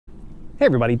Hey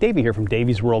everybody, Davey here from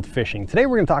Davey's World Fishing. Today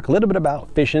we're going to talk a little bit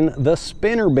about fishing the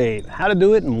spinnerbait, how to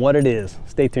do it and what it is.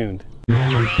 Stay tuned.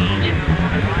 Now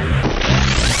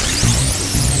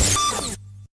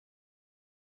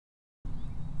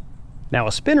a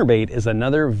spinnerbait is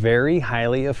another very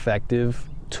highly effective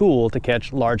tool to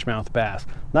catch largemouth bass.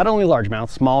 Not only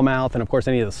largemouth, smallmouth, and of course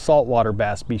any of the saltwater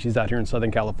bass species out here in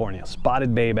Southern California.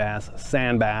 Spotted bay bass,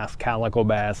 sand bass, calico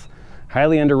bass.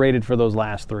 Highly underrated for those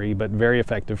last three, but very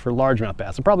effective for largemouth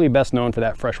bass. And probably best known for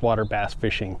that freshwater bass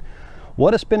fishing.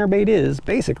 What a spinnerbait is,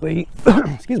 basically,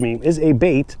 excuse me, is a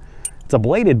bait. It's a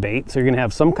bladed bait, so you're gonna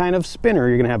have some kind of spinner.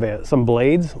 You're gonna have some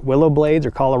blades, willow blades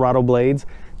or Colorado blades.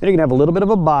 Then you're gonna have a little bit of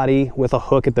a body with a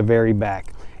hook at the very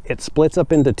back. It splits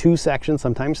up into two sections,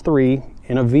 sometimes three,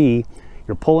 in a V.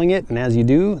 You're pulling it, and as you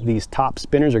do, these top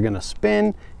spinners are gonna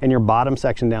spin, and your bottom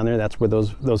section down there, that's where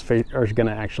those fish are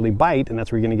gonna actually bite, and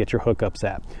that's where you're gonna get your hookups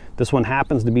at. This one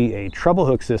happens to be a treble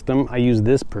hook system. I use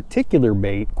this particular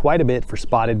bait quite a bit for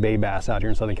spotted bay bass out here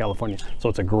in Southern California. So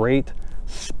it's a great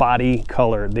spotty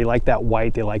color. They like that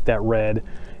white, they like that red,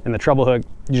 and the treble hook,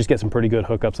 you just get some pretty good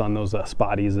hookups on those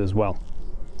spotties as well.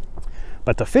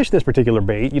 But to fish this particular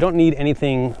bait, you don't need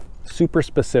anything super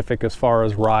specific as far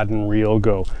as rod and reel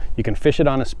go. You can fish it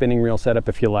on a spinning reel setup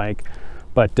if you like,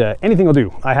 but anything will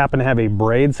do. I happen to have a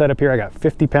braid set up here. I got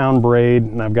 50-pound braid,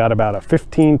 and I've got about a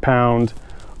 15-pound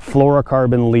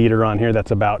fluorocarbon leader on here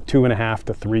that's about 2.5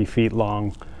 to 3 feet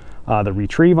long. The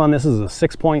retrieve on this is a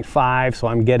 6.5, so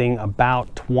I'm getting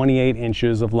about 28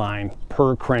 inches of line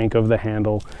per crank of the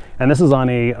handle. And this is on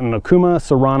an Okuma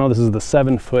Serrano. This is the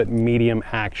 7-foot medium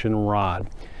action rod.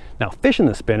 Now fishing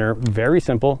the spinner, very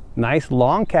simple, nice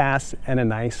long cast and a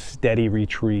nice steady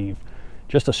retrieve.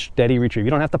 Just a steady retrieve. You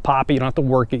don't have to pop it, you don't have to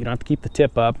work it, you don't have to keep the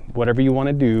tip up, whatever you want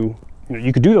to do. You know,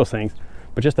 you could do those things,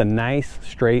 but just a nice,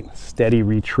 straight, steady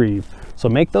retrieve. So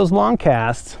make those long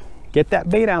casts, get that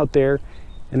bait out there,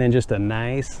 and then just a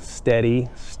nice, steady,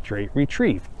 straight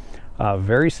retrieve.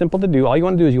 Very simple to do. All you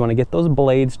want to do is you want to get those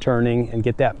blades turning and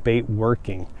get that bait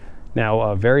working. Now,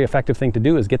 a very effective thing to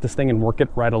do is get this thing and work it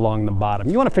right along the bottom.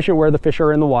 You want to fish it where the fish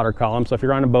are in the water column. So if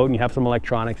you're on a boat and you have some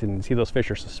electronics and you see those fish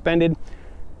are suspended,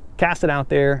 cast it out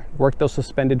there, work those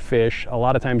suspended fish. A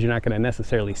lot of times you're not going to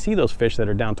necessarily see those fish that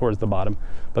are down towards the bottom,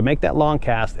 but make that long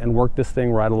cast and work this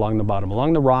thing right along the bottom,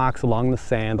 along the rocks, along the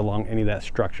sand, along any of that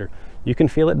structure. You can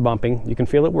feel it bumping, you can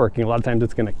feel it working. A lot of times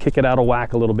it's going to kick it out of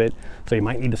whack a little bit, so you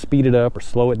might need to speed it up or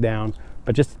slow it down,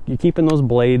 but just you're keeping those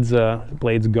blades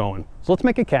going. So let's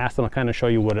make a cast and I'll kind of show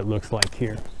you what it looks like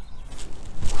here.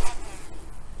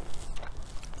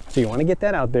 So you want to get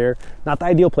that out there, not the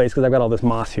ideal place because I've got all this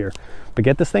moss here, but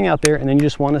get this thing out there and then you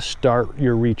just want to start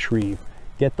your retrieve.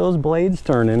 Get those blades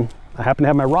turning. I happen to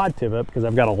have my rod tip up because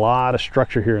I've got a lot of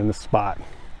structure here in this spot.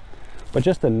 But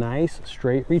just a nice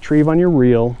straight retrieve on your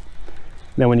reel.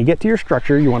 Now when you get to your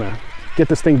structure, you want to get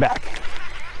this thing back.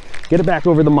 Get it back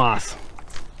over the moss.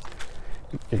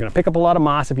 You're going to pick up a lot of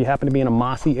moss if you happen to be in a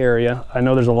mossy area. I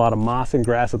know there's a lot of moss and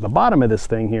grass at the bottom of this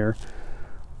thing here,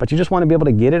 but you just want to be able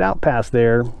to get it out past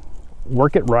there,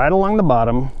 work it right along the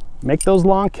bottom, make those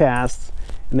long casts,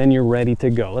 and then you're ready to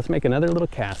go. Let's make another little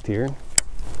cast here.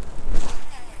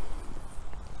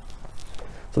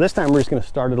 So this time we're just going to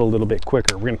start it a little bit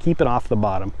quicker. We're going to keep it off the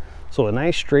bottom. So a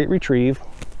nice straight retrieve,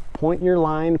 point your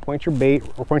line, point your bait,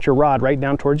 or point your rod right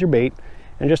down towards your bait,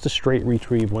 and just a straight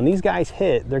retrieve. When these guys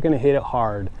hit, they're going to hit it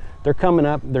hard. They're coming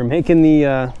up, they're making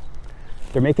the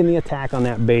attack on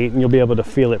that bait, and you'll be able to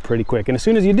feel it pretty quick. And as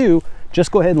soon as you do,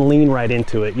 just go ahead and lean right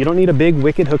into it. You don't need a big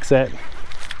wicked hook set.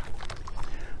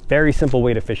 Very simple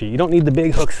way to fish it. You don't need the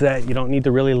big hook set. You don't need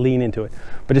to really lean into it,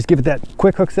 but just give it that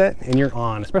quick hook set and you're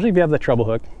on, especially if you have the treble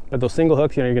hook. But those single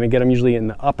hooks, you know, you're going to get them usually in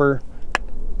the upper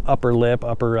lip,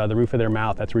 the roof of their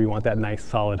mouth. That's where you want that nice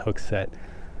solid hook set.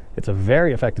 It's a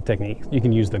very effective technique. You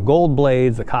can use the gold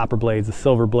blades, the copper blades, the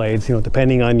silver blades, you know,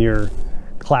 depending on your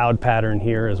cloud pattern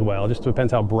here as well. It just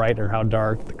depends how bright or how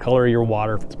dark, the color of your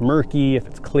water, if it's murky, if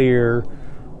it's clear,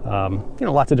 you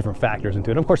know, lots of different factors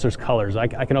into it. Of course, there's colors. I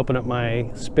can open up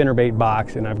my spinnerbait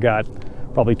box and I've got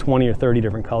probably 20 or 30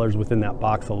 different colors within that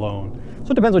box alone.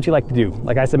 So it depends what you like to do.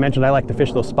 Like I mentioned, I like to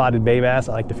fish those spotted bay bass.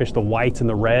 I like to fish the whites and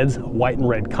the reds. White and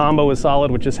red combo is solid,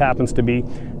 which just happens to be,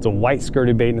 it's a white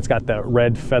skirted bait and it's got that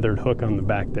red feathered hook on the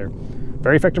back there.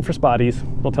 Very effective for spotties.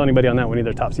 Don't tell anybody on that one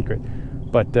either, top secret.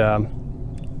 But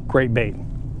great bait.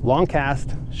 Long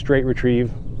cast, straight retrieve,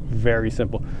 very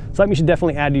simple. Something you should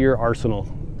definitely add to your arsenal.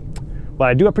 But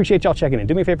I do appreciate y'all checking in.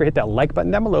 Do me a favor, hit that like button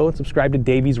down below and subscribe to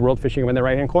Davey's World Fishing in the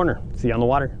right-hand corner. See you on the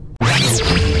water.